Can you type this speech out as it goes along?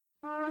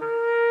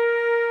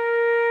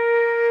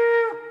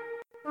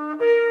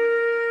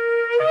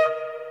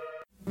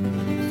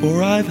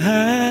For I've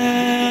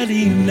had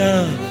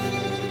enough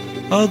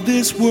of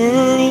this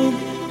world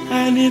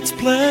and its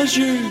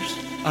pleasures.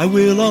 I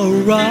will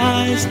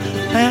arise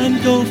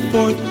and go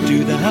forth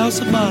to the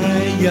house of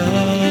my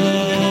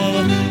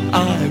God.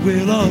 I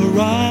will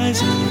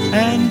arise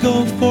and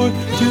go forth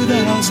to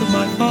the house of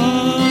my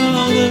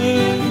Father.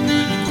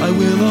 I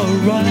will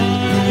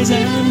arise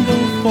and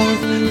go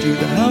forth to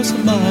the house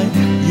of my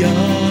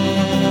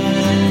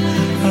God.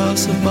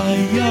 House of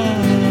my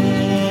God.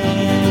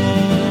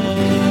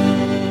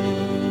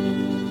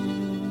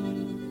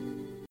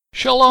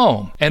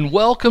 Shalom, and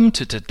welcome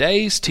to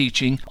today's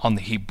teaching on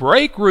the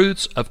Hebraic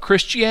roots of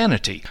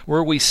Christianity,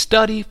 where we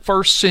study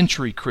first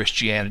century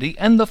Christianity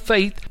and the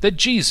faith that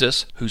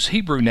Jesus, whose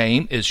Hebrew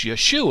name is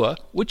Yeshua,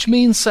 which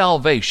means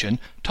salvation,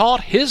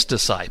 taught his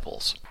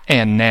disciples.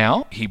 And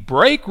now,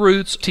 Hebraic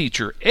roots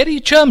teacher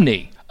Eddie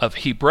Chumney of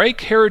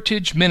Hebraic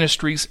Heritage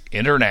Ministries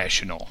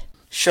International.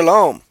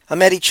 Shalom.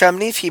 I'm Eddie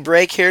Chumney of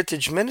Hebraic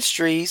Heritage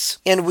Ministries,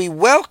 and we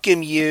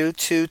welcome you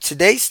to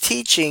today's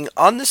teaching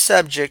on the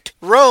subject,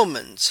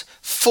 Romans,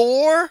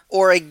 for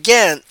or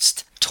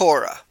against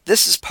Torah.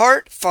 This is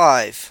part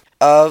 5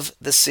 of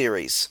the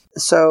series.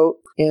 So,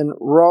 in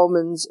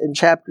Romans, in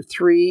chapter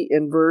 3,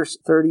 in verse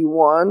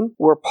 31,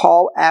 where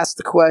Paul asked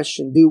the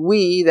question, do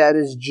we, that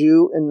is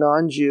Jew and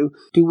non-Jew,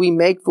 do we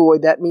make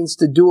void? That means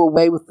to do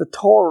away with the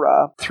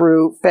Torah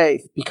through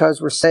faith,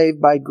 because we're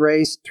saved by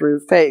grace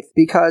through faith.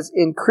 Because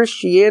in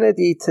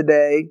Christianity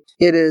today,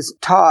 it is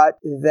taught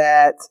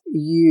that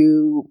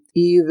you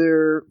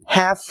either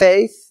have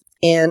faith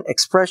and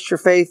express your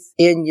faith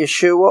in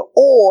Yeshua,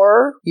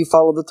 or you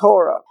follow the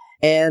Torah.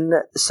 And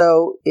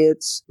so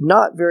it's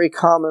not very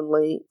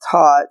commonly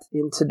taught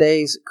in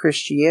today's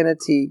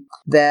Christianity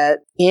that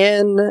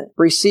in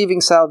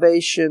receiving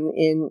salvation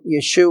in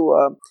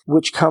Yeshua,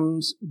 which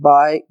comes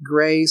by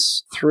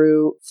grace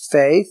through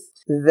faith,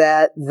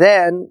 that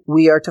then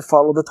we are to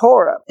follow the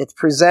Torah. It's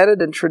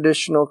presented in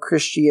traditional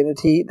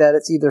Christianity that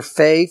it's either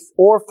faith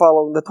or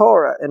following the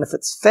Torah. And if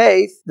it's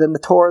faith, then the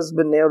Torah has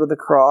been nailed to the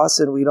cross,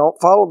 and we don't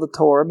follow the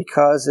Torah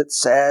because it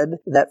said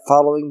that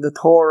following the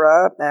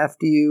Torah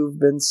after you've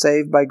been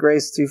saved by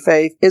grace through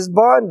faith is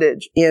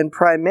bondage. And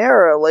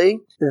primarily,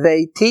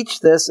 they teach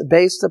this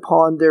based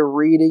upon their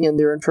reading and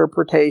their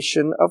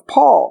interpretation of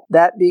Paul.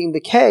 That being the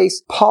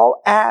case,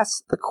 Paul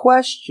asks the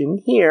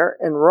question here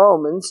in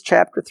Romans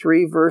chapter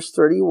 3, verse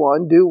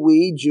 31, do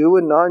we, Jew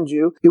and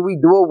non-Jew, do we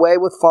do away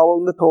with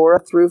following the Torah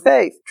through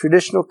faith?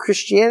 Traditional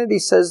Christianity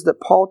says that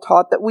Paul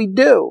taught that we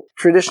do.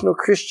 Traditional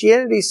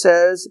Christianity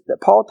says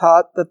that Paul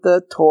taught that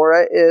the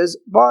Torah is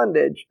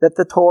bondage, that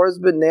the Torah has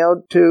been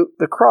nailed to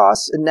the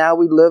cross, and now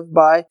we live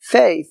by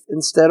faith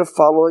instead of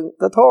following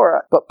the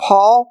Torah. But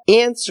Paul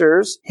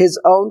answers his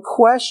own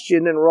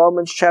question in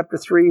Romans chapter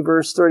 3,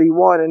 verse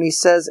 31, and he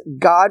says,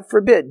 God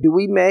forbid. Do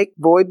we make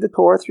void the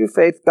Torah through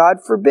faith? God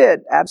forbid.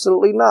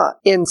 Absolutely not.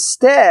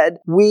 Instead,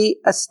 we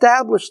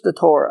establish the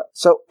Torah.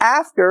 So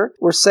after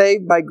we're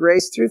saved by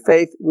grace through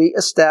faith, we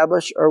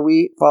establish or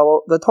we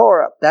follow the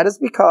Torah. That is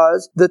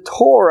because the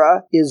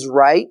Torah is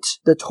right,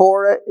 the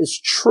Torah is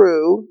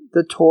true,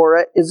 the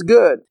Torah is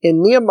good.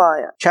 In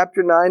Nehemiah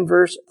chapter 9,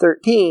 verse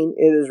 13,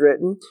 it is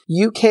written,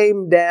 you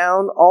came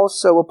down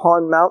also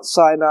upon Mount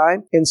Sinai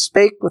and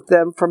spake with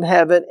them from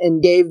heaven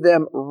and gave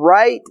them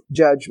right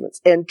judgments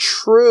and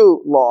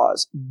true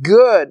laws,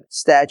 good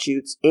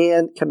statutes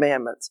and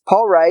commandments.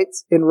 Paul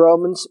writes in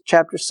Romans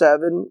chapter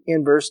 7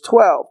 in verse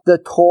 12, the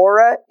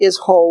Torah is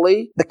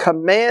holy, the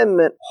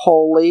commandment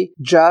holy,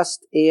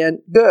 just, and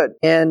good.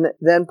 And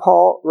then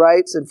Paul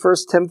writes in 1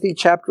 Timothy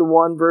chapter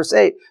 1 verse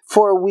 8,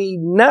 for we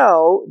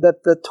know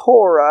that the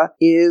Torah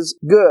is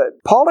good.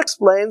 Paul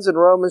explains in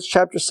Romans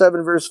chapter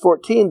 7 verse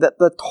 14 that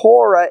the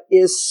Torah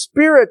is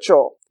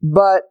spiritual,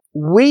 but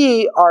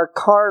we are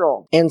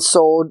carnal and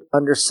sold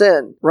under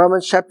sin.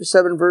 Romans chapter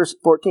 7 verse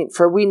 14.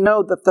 For we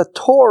know that the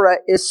Torah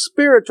is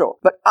spiritual,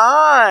 but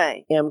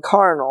I am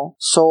carnal,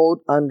 sold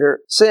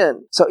under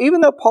sin. So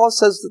even though Paul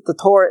says that the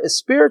Torah is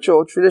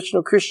spiritual,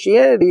 traditional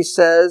Christianity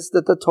says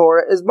that the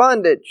Torah is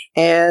bondage.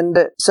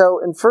 And so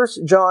in 1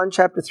 John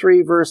chapter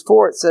 3 verse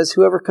 4 it says,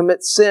 whoever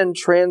commits sin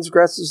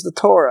transgresses the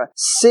Torah.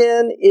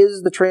 Sin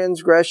is the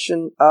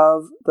transgression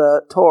of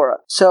the Torah.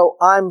 So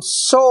I'm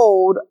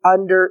sold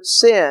under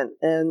sin.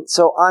 And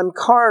so I'm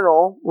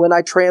carnal when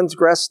I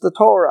transgress the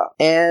Torah.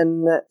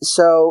 And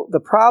so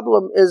the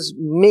problem is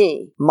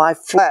me, my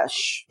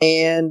flesh,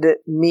 and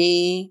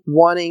me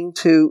wanting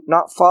to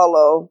not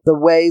follow the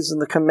ways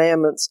and the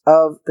commandments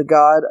of the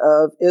God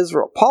of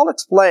Israel. Paul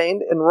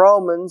explained in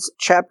Romans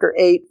chapter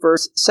 8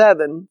 verse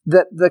 7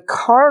 that the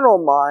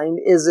carnal mind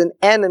is an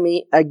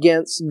enemy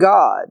against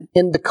God.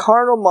 And the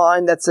carnal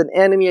mind that's an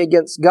enemy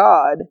against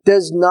God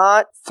does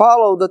not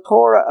follow the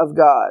Torah of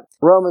God.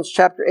 Romans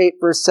chapter 8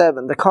 verse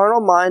 7. The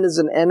carnal mind is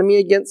an enemy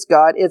against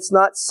God. It's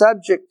not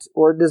subject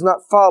or does not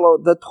follow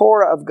the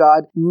Torah of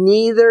God.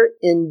 Neither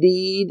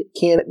indeed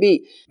can it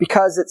be.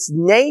 Because its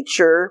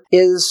nature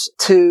is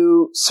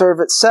to serve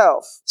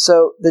itself.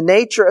 So the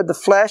nature of the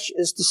flesh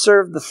is to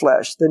serve the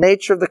flesh. The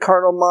nature of the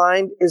carnal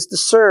mind is to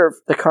serve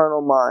the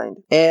carnal mind.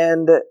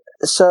 And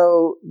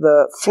so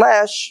the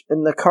flesh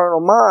and the carnal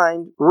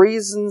mind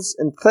reasons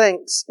and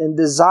thinks and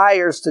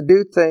desires to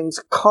do things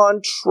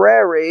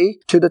contrary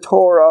to the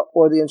Torah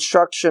or the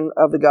instruction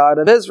of the God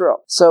of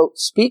Israel. So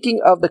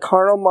speaking of the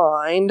carnal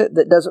mind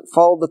that doesn't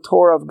follow the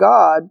Torah of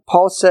God,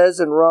 Paul says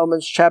in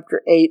Romans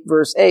chapter 8,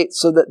 verse 8,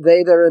 so that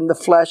they that are in the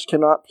flesh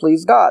cannot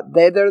please God.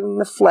 They that are in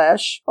the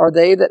flesh are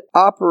they that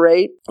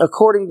operate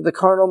according to the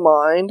carnal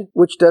mind,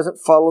 which doesn't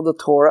follow the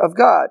Torah of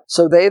God.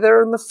 So they that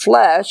are in the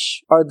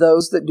flesh are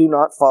those that do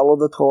not follow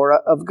the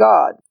Torah of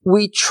God.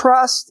 We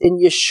trust in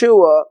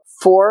Yeshua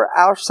for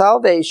our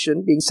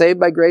salvation, being saved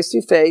by grace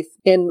through faith,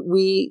 and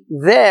we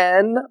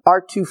then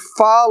are to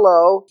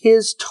follow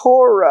His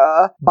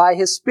Torah by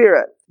His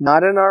Spirit.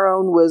 Not in our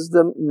own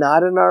wisdom,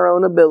 not in our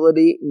own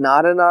ability,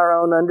 not in our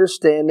own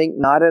understanding,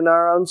 not in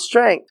our own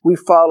strength. We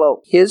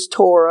follow His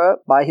Torah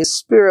by His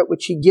Spirit,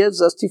 which He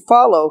gives us to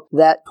follow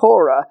that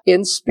Torah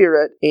in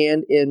spirit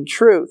and in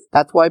truth.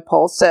 That's why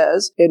Paul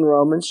says in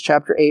Romans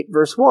chapter 8,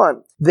 verse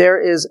 1, there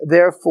is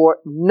therefore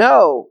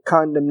no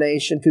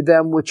condemnation to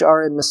them which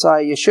are in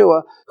Messiah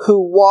Yeshua, who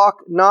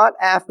walk not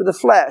after the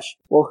flesh.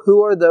 Well,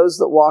 who are those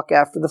that walk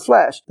after the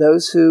flesh?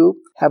 Those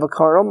who have a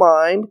carnal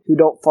mind, who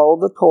don't follow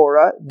the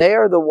Torah. They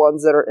are the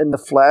ones that are in the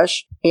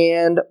flesh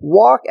and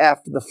walk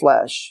after the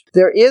flesh.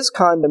 There is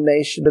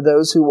condemnation to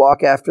those who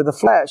walk after the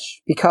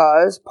flesh,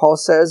 because Paul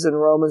says in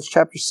Romans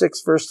chapter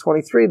 6, verse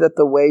 23, that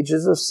the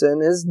wages of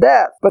sin is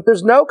death. But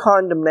there's no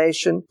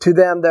condemnation to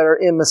them that are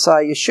in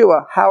Messiah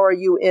Yeshua. How are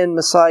you in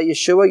Messiah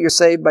Yeshua? You're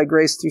saved by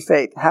grace through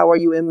faith. How are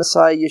you in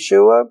Messiah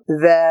Yeshua?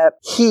 That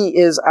He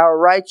is our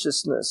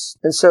righteousness.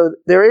 And so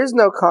there is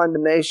no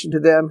condemnation to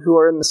them who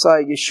are in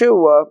Messiah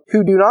Yeshua,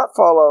 who do not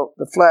follow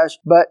the flesh,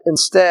 but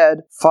instead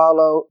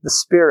follow the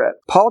Spirit.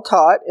 Paul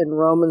taught in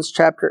Romans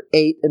chapter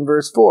 8 and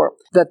verse 4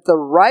 that the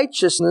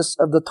righteousness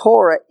of the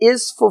Torah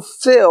is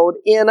fulfilled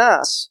in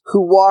us,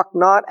 who walk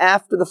not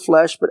after the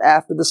flesh, but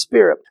after the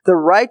Spirit. The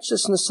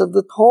righteousness of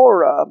the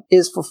Torah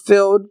is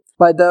fulfilled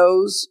by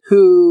those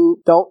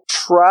who don't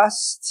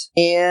trust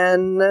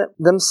in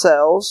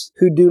themselves,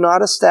 who do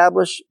not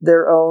establish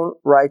their own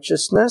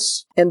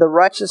righteousness. And the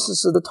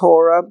righteousness of the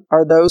Torah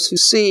are those who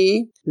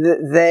see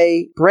that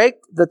they break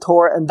the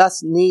Torah and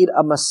thus need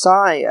a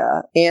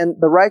Messiah. And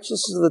the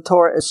righteousness of the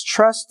Torah is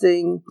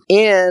trusting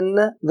in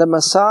the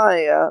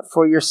Messiah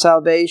for your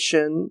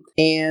salvation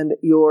and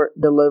your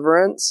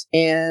deliverance,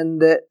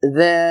 and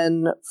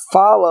then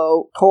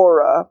follow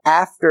Torah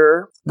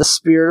after the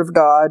Spirit of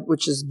God,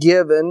 which is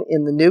given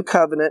in the new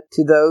covenant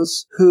to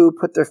those who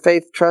put their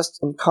faith, trust,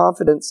 and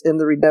confidence in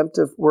the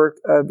redemptive work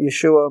of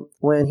Yeshua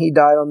when He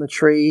died on the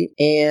tree,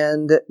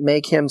 and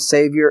make Him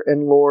Savior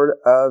and Lord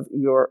of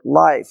your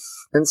life.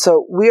 And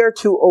so we are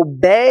to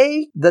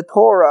obey the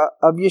Torah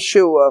of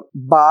Yeshua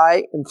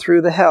by and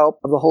through the help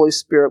of the Holy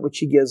Spirit, which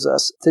He gives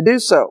us to do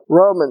so.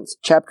 Romans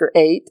chapter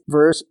 8,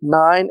 verse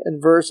 9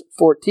 and verse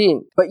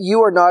 14. But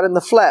you are not in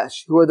the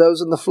flesh. Who are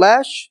those in the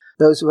flesh?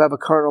 Those who have a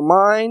carnal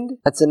mind,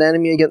 that's an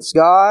enemy against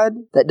God,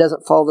 that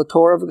doesn't follow the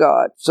Torah of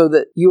God. So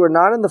that you are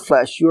not in the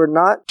flesh. You are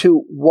not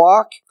to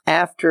walk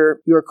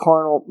after your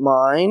carnal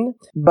mind,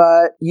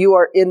 but you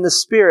are in the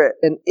Spirit.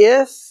 And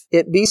if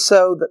it be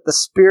so that the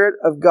Spirit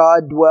of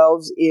God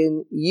dwells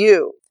in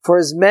you. For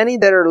as many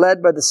that are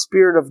led by the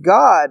Spirit of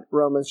God,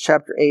 Romans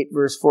chapter 8,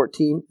 verse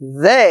 14,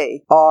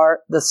 they are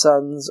the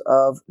sons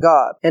of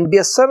God. And to be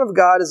a son of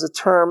God is a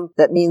term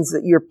that means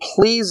that you're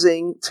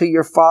pleasing to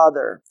your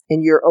Father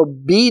and you're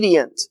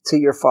obedient to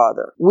your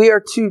Father. We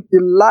are to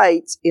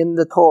delight in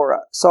the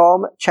Torah.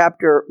 Psalm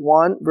chapter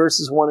 1,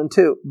 verses 1 and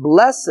 2.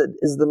 Blessed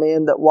is the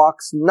man that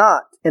walks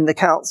not in the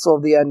counsel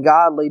of the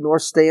ungodly, nor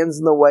stands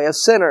in the way of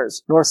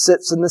sinners, nor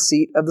sits in the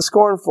seat of the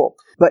scornful.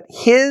 But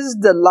his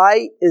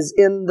delight is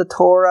in the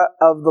Torah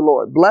of the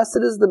Lord. Blessed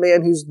is the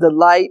man whose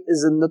delight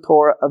is in the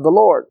Torah of the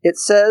Lord. It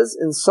says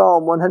in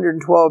Psalm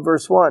 112,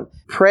 verse 1,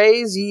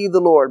 Praise ye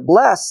the Lord.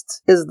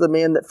 Blessed is the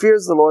man that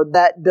fears the Lord,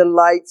 that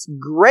delights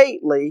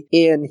greatly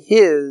in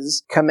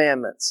His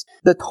commandments.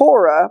 The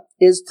Torah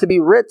is to be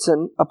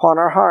written upon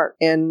our heart.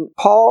 And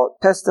Paul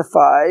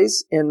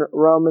testifies in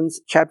Romans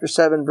chapter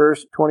 7,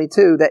 verse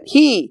 22, that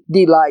he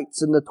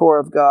delights in the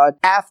Torah of God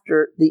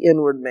after the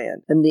inward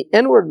man. And the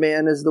inward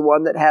man is the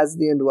one that has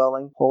the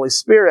indwelling Holy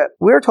Spirit.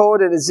 We're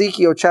told in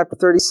Ezekiel chapter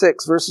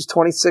 36, verses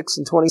 26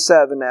 and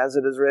 27, as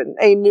it is written,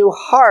 A new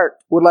heart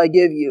will I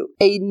give you.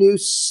 A new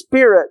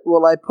spirit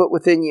will I put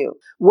within you.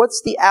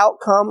 What's the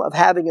outcome of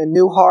having a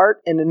new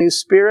heart and a new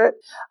spirit?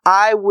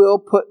 I will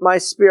put my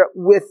spirit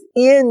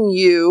within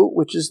you,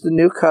 which is the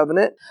new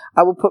covenant.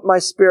 I will put my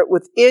spirit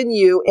within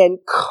you and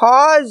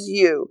cause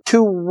you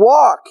to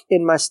walk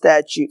in my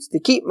statutes, to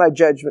keep my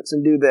judgments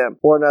and do them.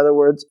 Or in other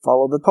words,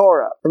 follow the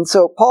Torah. And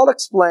so Paul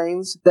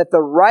explains that that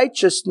the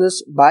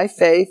righteousness by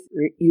faith,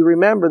 you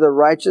remember the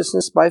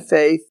righteousness by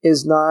faith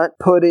is not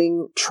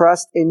putting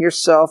trust in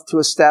yourself to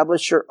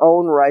establish your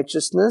own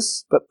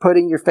righteousness, but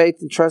putting your faith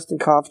and trust and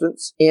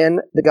confidence in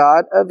the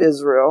God of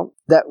Israel,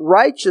 that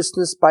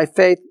righteousness by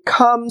faith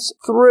comes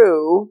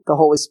through the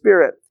Holy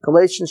Spirit.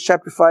 Galatians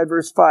chapter 5,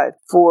 verse 5.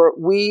 For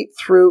we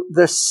through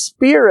the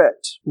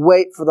Spirit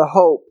wait for the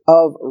hope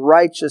of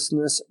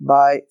righteousness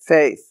by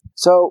faith.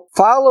 So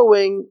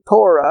following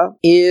Torah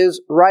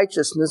is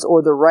righteousness,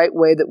 or the right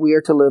way that we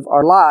are to live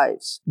our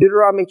lives.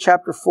 Deuteronomy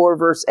chapter 4,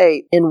 verse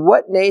 8. In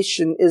what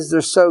nation is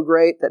there so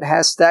great that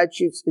has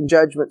statutes and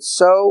judgments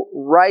so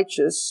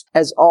righteous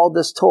as all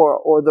this Torah,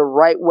 or the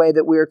right way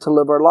that we are to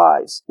live our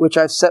lives, which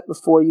I've set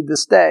before you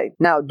this day?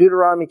 Now,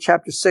 Deuteronomy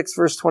chapter 6,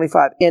 verse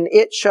 25. And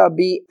it shall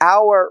be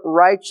our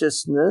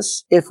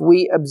righteousness if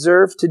we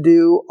observe to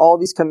do all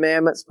these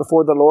commandments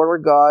before the Lord our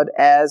God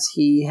as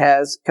He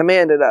has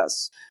commanded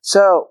us.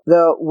 So,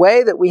 the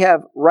way that we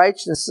have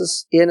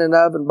righteousness in and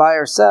of and by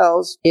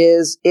ourselves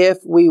is if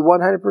we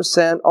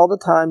 100% all the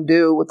time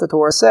do what the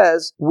Torah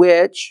says,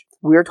 which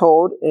we are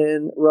told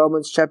in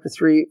Romans chapter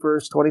 3,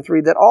 verse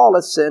 23, that all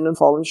have sinned and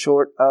fallen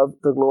short of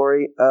the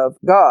glory of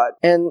God.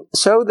 And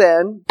so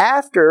then,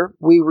 after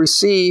we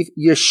receive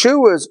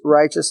Yeshua's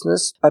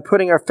righteousness by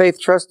putting our faith,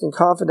 trust, and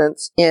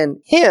confidence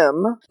in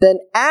Him, then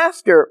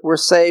after we're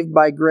saved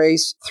by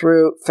grace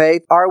through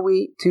faith, are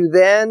we to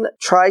then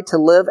try to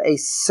live a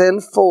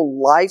sinful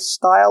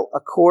lifestyle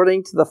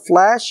according to the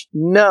flesh?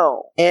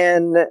 No.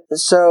 And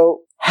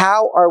so,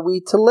 how are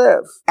we to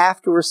live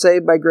after we're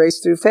saved by grace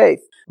through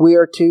faith? We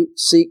are to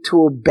seek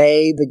to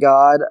obey the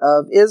God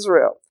of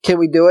Israel. Can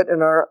we do it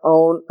in our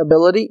own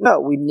ability? No,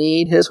 we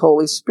need His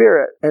Holy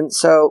Spirit. And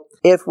so,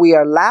 if we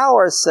allow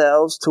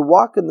ourselves to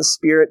walk in the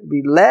Spirit,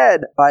 be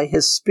led by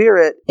His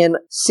Spirit in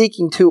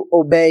seeking to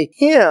obey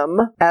Him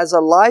as a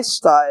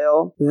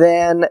lifestyle,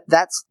 then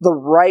that's the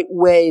right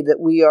way that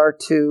we are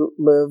to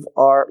live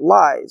our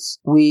lives.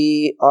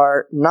 We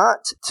are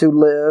not to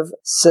live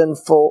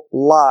sinful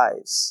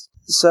lives.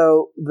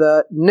 So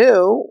the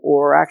new,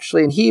 or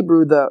actually in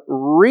Hebrew, the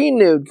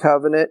renewed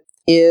covenant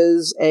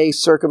is a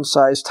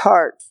circumcised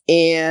heart.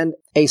 And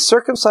a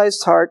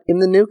circumcised heart in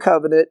the new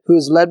covenant who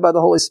is led by the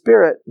Holy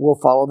Spirit will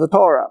follow the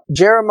Torah.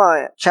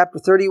 Jeremiah chapter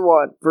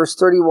 31, verse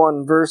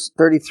 31, verse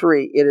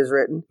 33, it is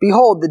written,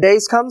 Behold, the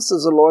days come,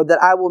 says the Lord,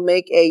 that I will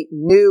make a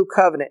new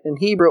covenant. In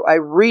Hebrew, a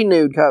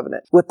renewed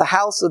covenant with the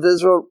house of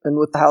Israel and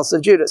with the house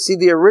of Judah. See,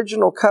 the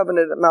original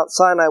covenant at Mount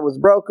Sinai was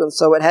broken,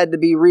 so it had to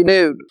be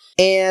renewed.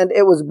 And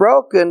it was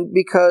broken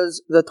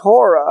because the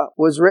Torah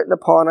was written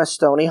upon a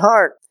stony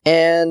heart.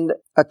 And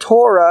a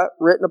Torah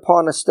written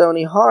upon a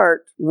stony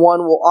heart,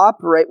 one will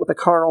operate with a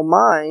carnal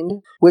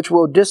mind, which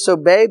will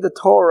disobey the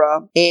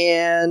Torah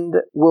and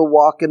will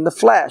walk in the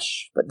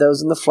flesh. But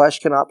those in the flesh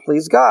cannot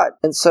please God.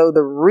 And so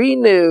the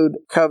renewed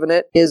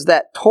covenant is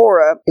that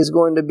Torah is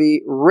going to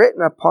be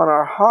written upon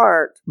our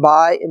heart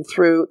by and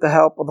through the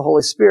help of the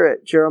Holy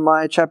Spirit.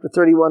 Jeremiah chapter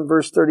 31,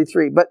 verse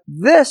 33. But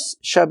this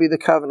shall be the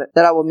covenant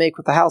that I will make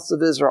with the house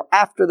of Israel.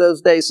 After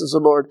those days, says the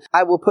Lord,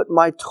 I will put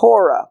my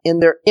Torah in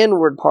their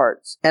inward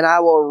parts, and I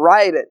will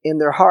write it in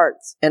their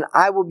hearts, and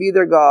I will be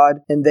their God,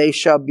 and they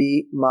shall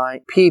be my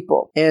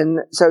people. And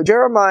so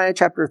Jeremiah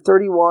chapter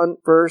 31,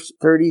 verse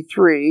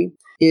 33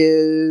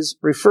 is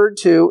referred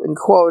to and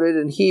quoted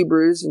in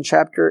Hebrews in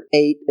chapter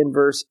 8 and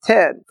verse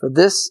 10. For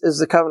this is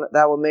the covenant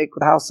that I will make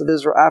with the house of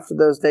Israel after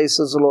those days,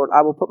 says the Lord.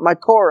 I will put my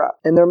Torah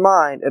in their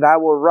mind, and I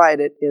will write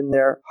it in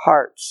their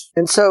hearts.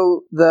 And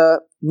so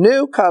the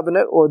new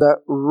covenant, or the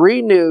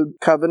renewed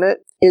covenant,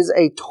 is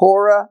a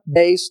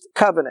Torah-based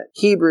covenant.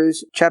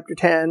 Hebrews chapter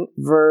 10,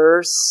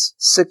 verse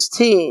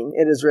 16,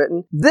 it is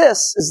written,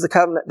 This is the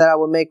covenant that I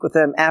will make with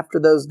them after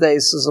those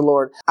days, says the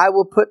Lord. I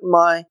will put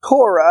my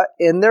Torah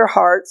in their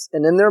hearts,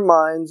 and in their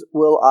minds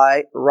will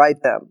I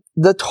write them.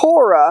 The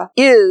Torah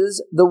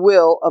is the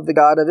will of the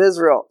God of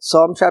Israel.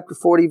 Psalm chapter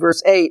 40,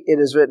 verse 8, it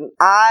is written,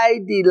 I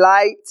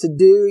delight to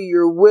do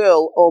your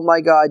will, O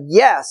my God.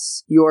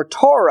 Yes, your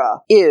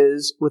Torah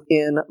is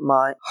within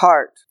my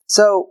heart.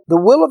 So the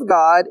will of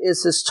God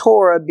is His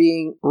Torah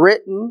being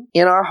written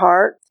in our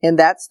heart, and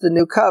that's the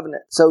new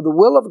covenant. So the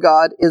will of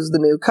God is the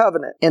new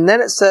covenant. And then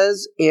it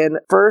says in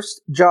 1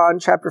 John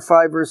chapter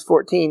 5, verse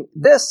 14,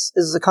 this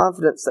is the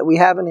confidence that we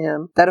have in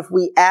Him, that if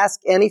we ask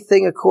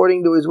anything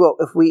according to His will,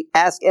 if we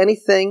ask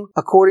anything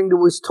according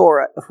to His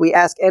Torah, if we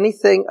ask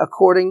anything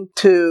according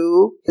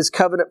to His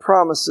covenant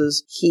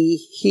promises,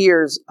 He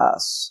hears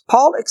us.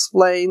 Paul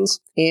explains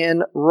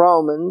in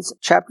Romans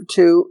chapter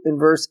 2 and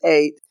verse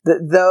 8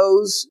 that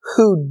those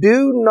who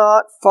do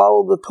not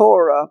follow the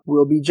Torah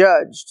will be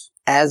judged.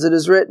 As it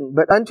is written,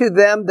 but unto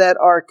them that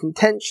are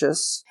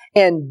contentious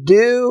and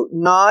do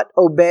not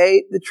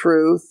obey the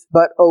truth,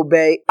 but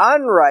obey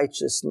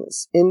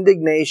unrighteousness,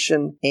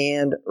 indignation,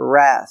 and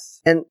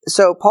wrath. And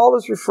so Paul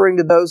is referring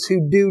to those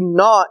who do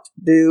not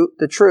do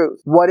the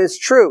truth. What is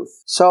truth?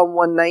 Psalm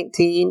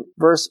 119,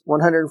 verse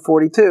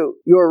 142.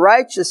 Your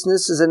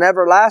righteousness is an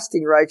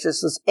everlasting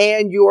righteousness,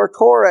 and your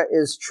Torah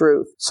is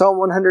truth. Psalm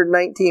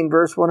 119,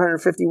 verse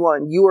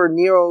 151. You are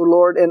near, O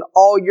Lord, and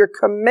all your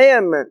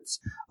commandments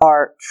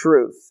are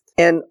truth.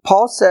 And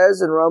Paul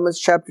says in Romans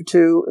chapter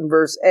 2 and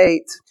verse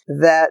 8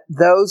 that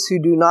those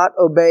who do not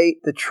obey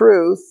the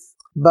truth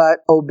but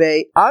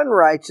obey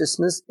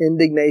unrighteousness,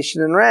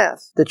 indignation, and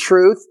wrath. The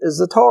truth is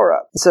the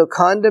Torah. So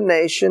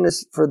condemnation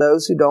is for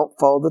those who don't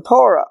follow the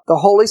Torah. The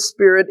Holy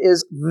Spirit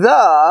is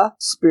the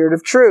Spirit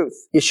of truth.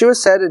 Yeshua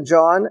said in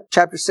John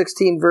chapter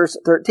 16, verse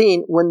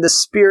 13, when the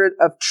Spirit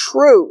of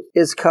truth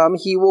is come,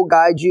 He will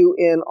guide you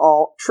in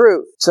all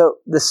truth. So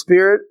the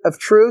Spirit of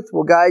truth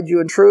will guide you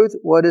in truth.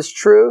 What is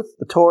truth?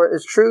 The Torah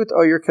is truth.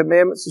 All your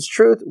commandments is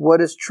truth.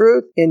 What is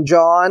truth? In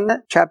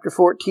John chapter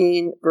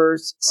 14,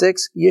 verse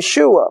 6,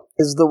 Yeshua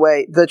is the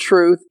way, the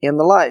truth, and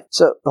the life.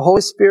 So the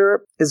Holy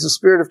Spirit is the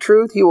Spirit of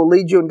truth. He will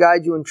lead you and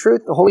guide you in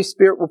truth. The Holy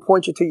Spirit will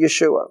point you to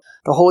Yeshua.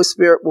 The Holy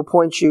Spirit will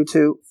point you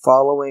to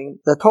following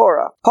the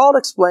Torah. Paul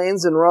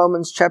explains in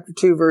Romans chapter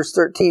 2, verse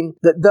 13,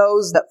 that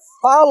those that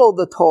follow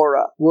the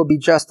Torah will be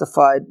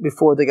justified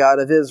before the God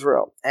of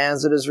Israel,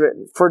 as it is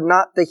written, for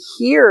not the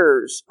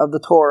hearers of the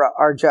Torah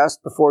are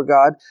just before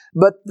God,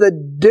 but the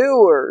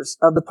doers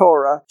of the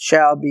Torah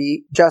shall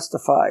be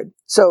justified.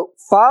 So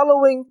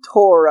following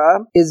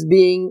Torah is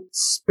being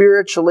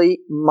spiritually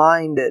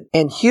minded.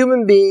 And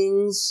human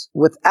beings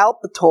without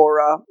the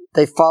Torah,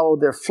 they follow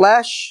their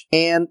flesh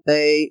and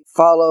they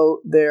follow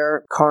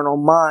their carnal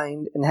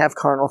mind and have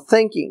carnal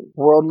thinking,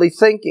 worldly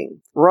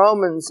thinking.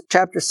 Romans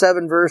chapter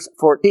 7 verse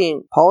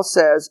 14, Paul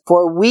says,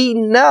 for we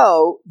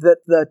know that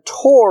the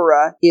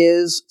Torah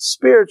is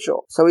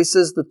spiritual. So he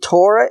says the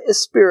Torah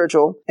is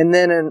spiritual. And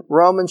then in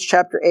Romans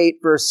chapter 8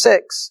 verse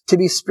 6, to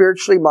be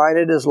spiritually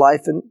minded is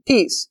life and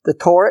peace. The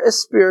Torah is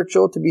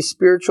spiritual. To be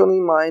spiritually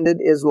minded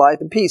is life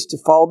and peace. To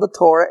follow the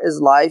Torah is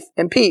life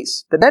and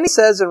peace. But then he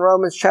says in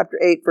Romans chapter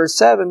 8 verse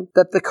 7,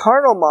 that the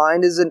carnal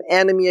mind is an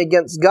enemy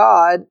against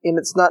God and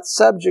it's not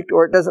subject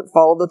or it doesn't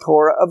follow the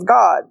Torah of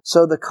God.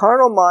 So the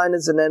carnal mind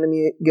is an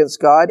enemy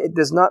against God. It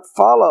does not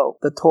follow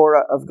the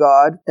Torah of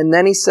God. And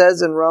then he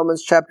says in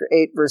Romans chapter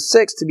 8 verse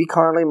 6, to be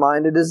carnally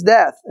minded is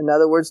death. In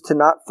other words, to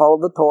not follow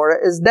the Torah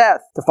is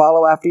death. To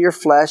follow after your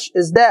flesh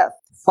is death.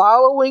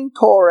 Following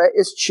Torah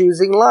is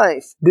choosing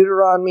life.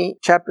 Deuteronomy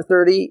chapter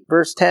 30,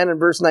 verse 10 and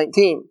verse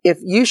 19. If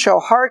you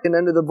shall hearken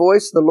unto the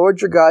voice of the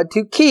Lord your God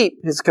to keep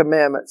His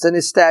commandments and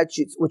His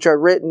statutes, which are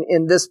written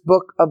in this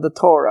book of the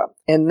Torah.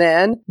 And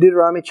then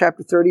Deuteronomy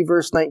chapter 30,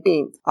 verse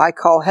 19. I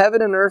call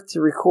heaven and earth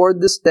to record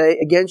this day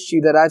against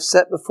you that I've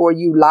set before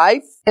you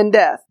life and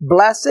death,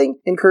 blessing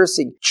and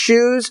cursing.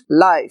 Choose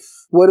life.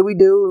 What do we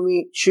do when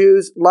we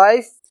choose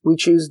life? We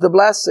choose the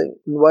blessing.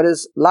 And what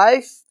is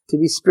life? To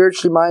be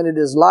spiritually minded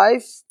is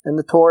life, and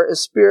the Torah is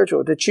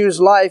spiritual. To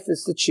choose life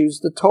is to choose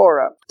the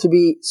Torah. To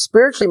be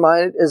spiritually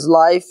minded is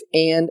life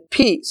and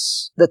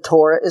peace. The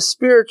Torah is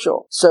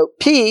spiritual. So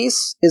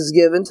peace is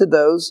given to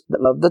those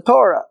that love the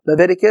Torah.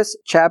 Leviticus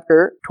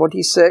chapter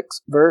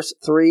 26, verse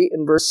 3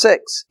 and verse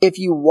 6. If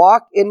you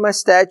walk in my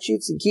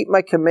statutes and keep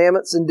my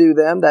commandments and do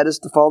them, that is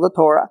to follow the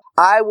Torah,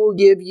 I will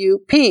give you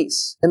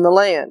peace in the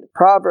land.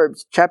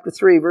 Proverbs chapter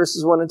 3,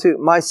 verses 1 and 2.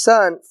 My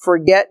son,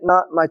 forget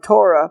not my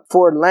Torah,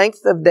 for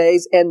length of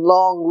days and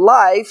long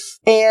life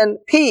and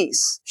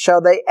peace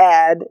shall they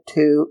add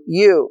to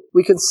you.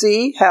 We can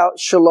see how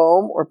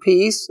shalom or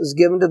peace is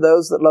given to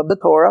those that love the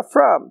Torah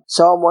from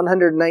Psalm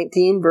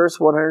 119 verse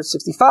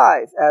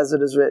 165, as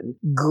it is written,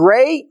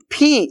 great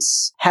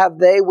peace have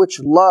they which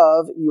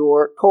love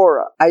your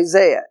Torah.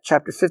 Isaiah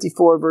chapter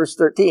 54 verse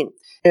 13.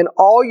 And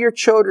all your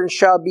children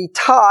shall be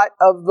taught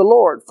of the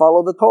Lord.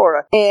 Follow the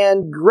Torah.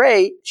 And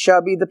great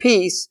shall be the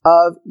peace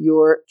of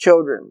your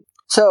children.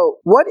 So,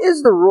 what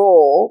is the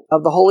role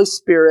of the Holy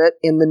Spirit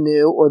in the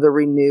new or the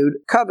renewed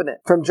covenant?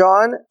 From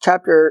John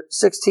chapter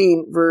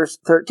 16, verse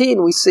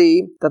 13, we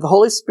see that the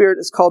Holy Spirit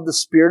is called the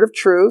Spirit of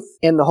Truth,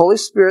 and the Holy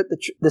Spirit,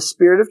 the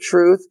Spirit of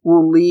Truth,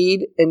 will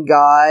lead and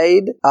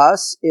guide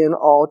us in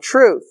all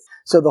truth.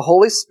 So, the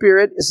Holy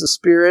Spirit is the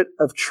Spirit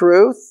of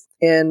Truth.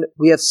 And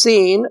we have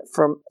seen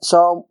from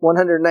Psalm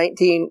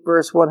 119,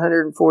 verse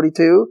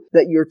 142,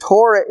 that your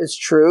Torah is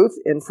truth.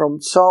 And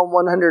from Psalm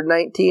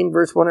 119,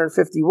 verse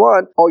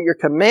 151, all your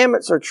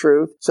commandments are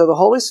truth. So the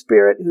Holy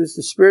Spirit, who's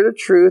the Spirit of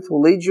truth,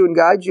 will lead you and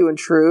guide you in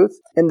truth.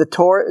 And the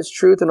Torah is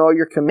truth, and all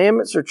your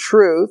commandments are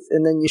truth.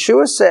 And then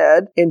Yeshua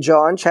said in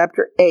John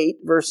chapter 8,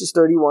 verses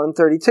 31 and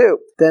 32,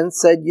 then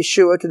said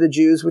Yeshua to the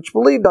Jews which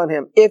believed on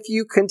him, if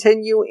you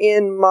continue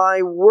in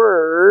my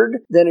word,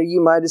 then are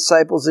you my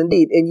disciples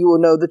indeed, and you will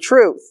know the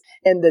truth,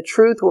 and the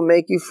truth will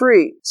make you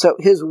free. So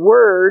His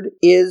Word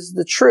is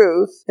the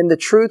truth, and the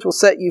truth will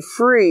set you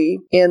free,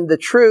 and the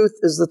truth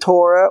is the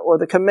Torah or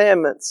the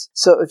commandments.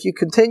 So if you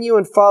continue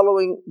in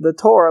following the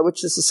Torah,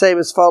 which is the same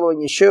as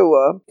following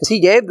Yeshua, because He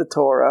gave the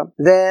Torah,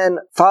 then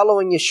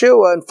following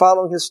Yeshua and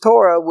following His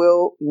Torah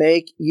will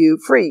make you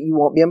free. You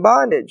won't be in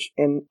bondage.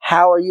 And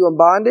how are you in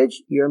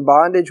bondage? You're in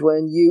bondage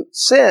when you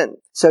sin.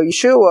 So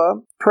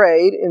Yeshua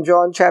prayed in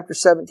John chapter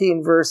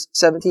 17, verse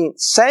 17,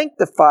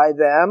 sanctify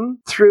them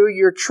through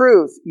your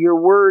truth. Your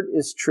word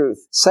is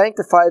truth.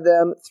 Sanctify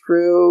them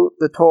through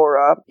the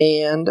Torah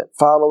and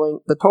following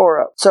the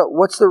Torah. So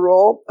what's the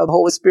role of the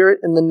Holy Spirit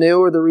in the new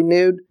or the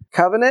renewed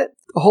covenant?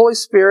 The Holy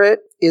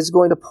Spirit is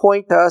going to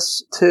point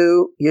us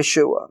to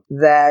Yeshua,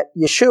 that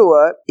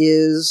Yeshua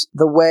is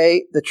the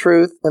way, the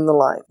truth, and the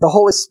life. The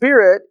Holy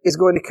Spirit is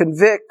going to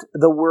convict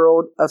the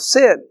world of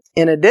sin.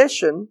 In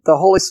addition, the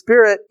Holy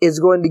Spirit is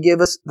going to give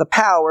us the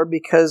power,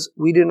 because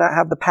we do not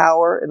have the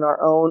power in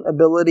our own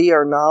ability,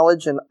 our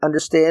knowledge, and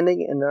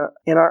understanding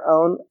in our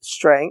own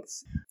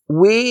strength.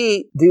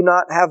 We do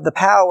not have the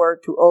power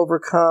to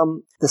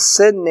overcome the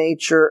sin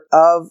nature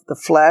of the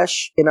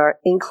flesh in our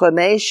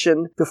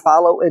inclination to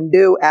follow and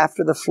do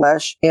after the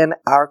flesh in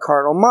our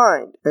carnal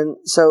mind. And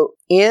so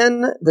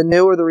in the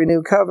new or the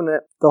renewed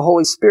covenant, the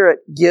Holy Spirit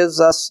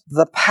gives us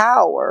the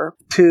power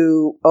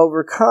to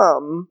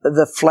overcome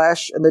the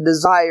flesh and the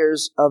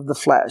desires of the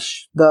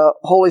flesh. The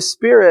Holy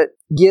Spirit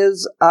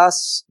gives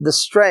us the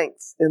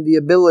strength and the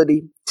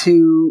ability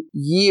to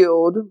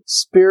yield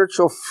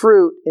spiritual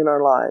fruit in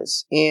our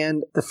lives.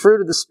 And the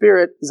fruit of the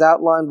Spirit is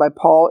outlined by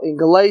Paul in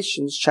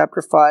Galatians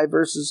chapter 5,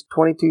 verses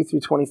 22 through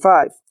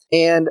 25.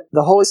 And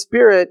the Holy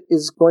Spirit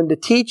is going to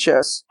teach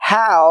us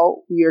how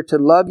we are to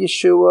love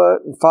Yeshua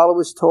and follow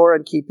His Torah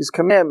and keep His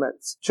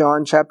commandments.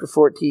 John chapter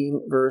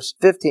 14, verse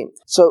 15.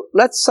 So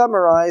let's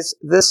summarize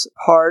this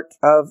part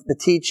of the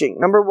teaching.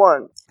 Number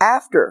one,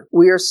 after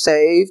we are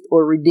saved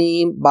or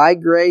redeemed by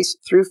grace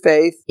through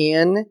faith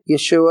in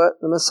Yeshua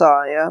the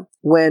Messiah,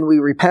 when we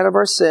repent of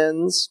our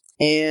sins,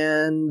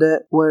 and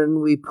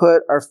when we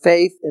put our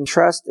faith and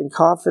trust and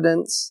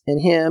confidence in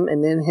Him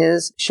and in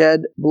His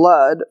shed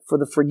blood for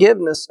the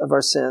forgiveness of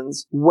our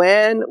sins,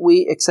 when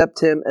we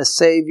accept Him as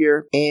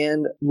Savior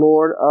and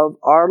Lord of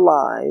our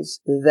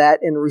lives, that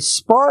in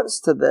response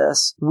to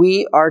this,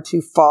 we are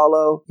to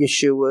follow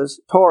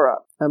Yeshua's Torah.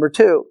 Number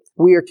two,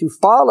 we are to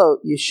follow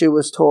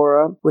Yeshua's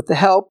Torah with the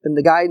help and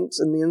the guidance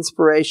and the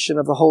inspiration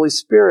of the Holy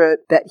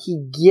Spirit that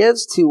He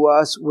gives to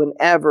us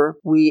whenever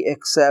we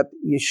accept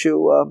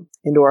Yeshua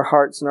into our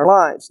hearts and our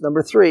lives.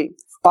 Number three,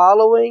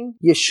 following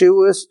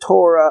Yeshua's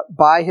Torah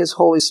by His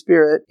Holy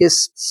Spirit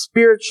is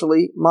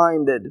spiritually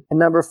minded. And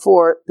number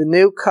four, the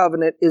new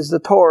covenant is the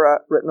Torah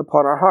written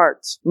upon our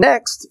hearts.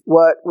 Next,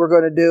 what we're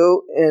going to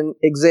do in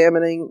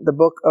examining the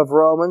book of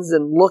Romans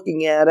and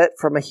looking at it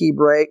from a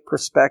Hebraic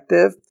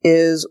perspective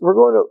is we're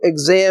going to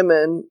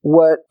examine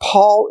what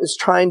Paul is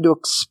trying to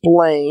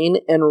explain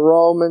in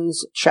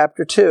Romans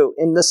chapter 2.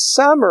 In the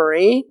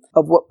summary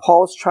of what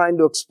Paul's trying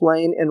to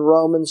explain in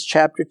Romans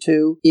chapter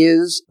 2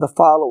 is the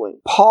following.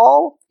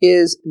 Paul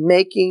is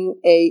making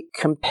a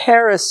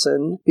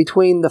comparison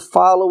between the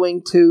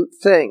following two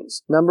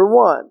things. Number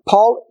one,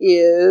 Paul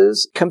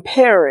is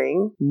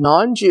comparing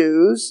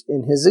non-Jews,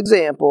 in his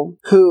example,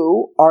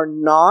 who are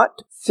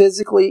not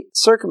physically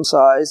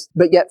circumcised,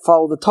 but yet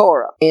follow the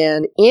Torah.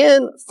 And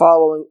in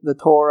following the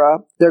Torah,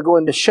 they're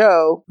going to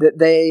show that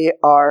they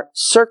are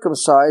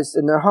circumcised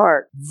in their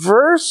heart.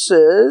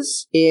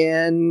 Versus,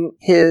 in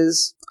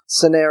his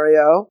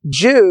scenario,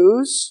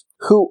 Jews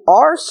who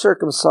are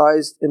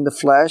circumcised in the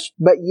flesh,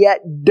 but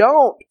yet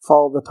don't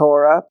follow the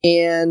Torah.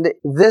 And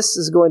this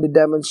is going to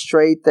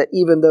demonstrate that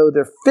even though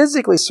they're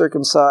physically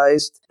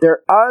circumcised,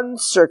 they're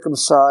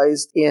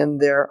uncircumcised in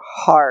their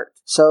heart.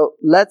 So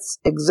let's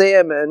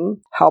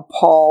examine how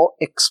Paul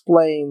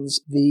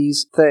explains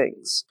these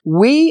things.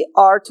 We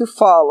are to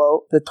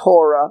follow the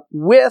Torah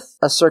with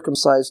a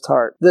circumcised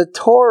heart. The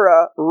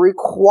Torah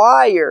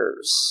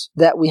requires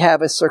that we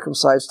have a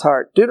circumcised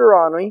heart.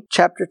 Deuteronomy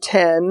chapter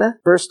 10,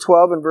 verse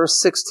 12 and verse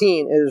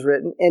 16, it is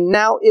written, "And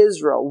now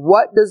Israel,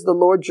 what does the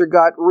Lord your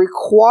God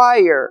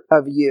require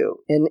of you?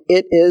 And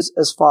it is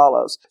as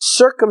follows.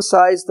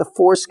 Circumcise the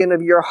foreskin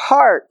of your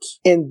heart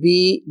and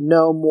be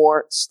no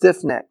more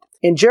stiff-necked."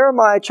 In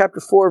Jeremiah chapter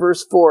 4,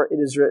 verse 4, it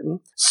is written,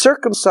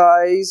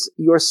 "Circumcise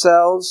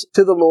yourselves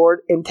to the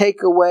Lord and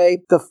take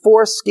away the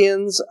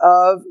foreskins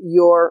of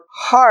your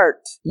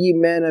heart, ye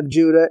men of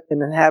Judah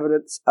and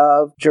inhabitants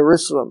of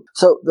Jerusalem."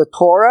 So the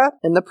Torah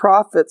and the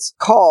prophets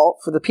call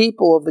for the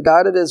people of the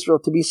God of Israel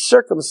to be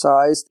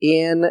circumcised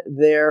in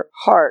their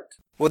heart.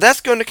 Well, that's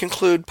going to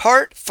conclude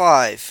part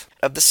 5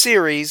 of the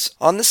series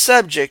on the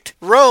subject,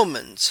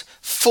 Romans,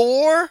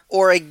 for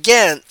or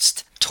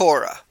against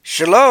Torah.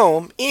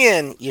 Shalom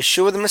in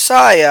Yeshua the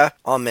Messiah.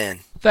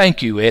 Amen.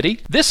 Thank you, Eddie.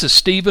 This is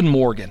Stephen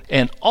Morgan,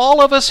 and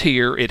all of us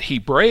here at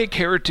Hebraic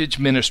Heritage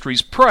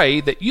Ministries pray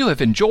that you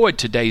have enjoyed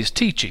today's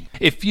teaching.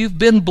 If you've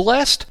been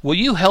blessed, will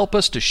you help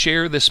us to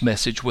share this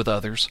message with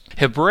others?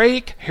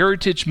 Hebraic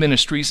Heritage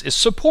Ministries is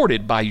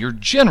supported by your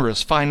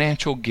generous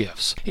financial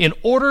gifts. In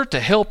order to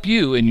help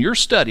you in your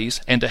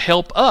studies and to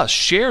help us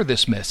share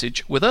this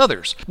message with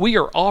others, we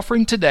are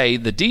offering today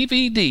the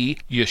DVD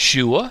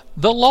Yeshua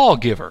the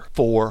Lawgiver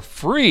for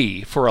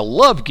free for a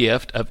love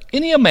gift of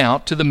any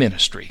amount to the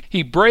ministry.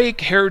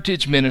 Hebraic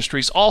Heritage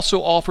Ministries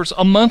also offers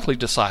a monthly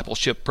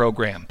discipleship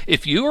program.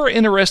 If you are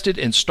interested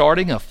in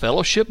starting a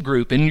fellowship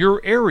group in your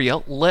area,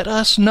 let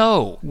us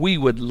know. We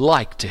would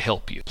like to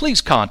help you.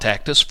 Please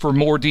contact us for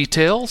more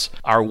details.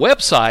 Our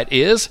website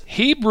is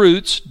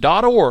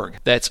Hebroots.org.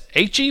 That's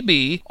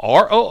Hebroots.org.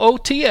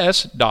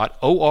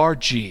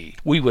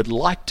 We would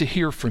like to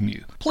hear from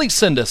you. Please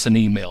send us an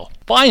email.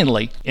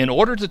 Finally, in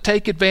order to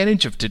take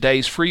advantage of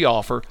today's free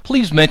offer,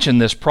 please mention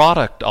this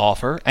product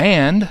offer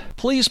and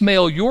please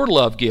mail your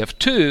love gift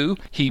to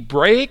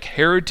Hebraic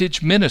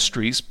Heritage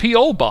Ministries,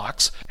 P.O.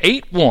 Box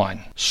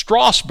 81,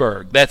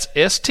 Strasburg, that's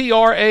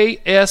Strasburg,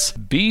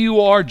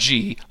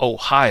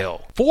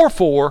 Ohio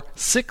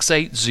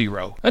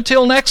 44680.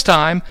 Until next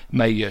time,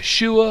 may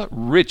Yeshua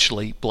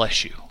richly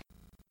bless you.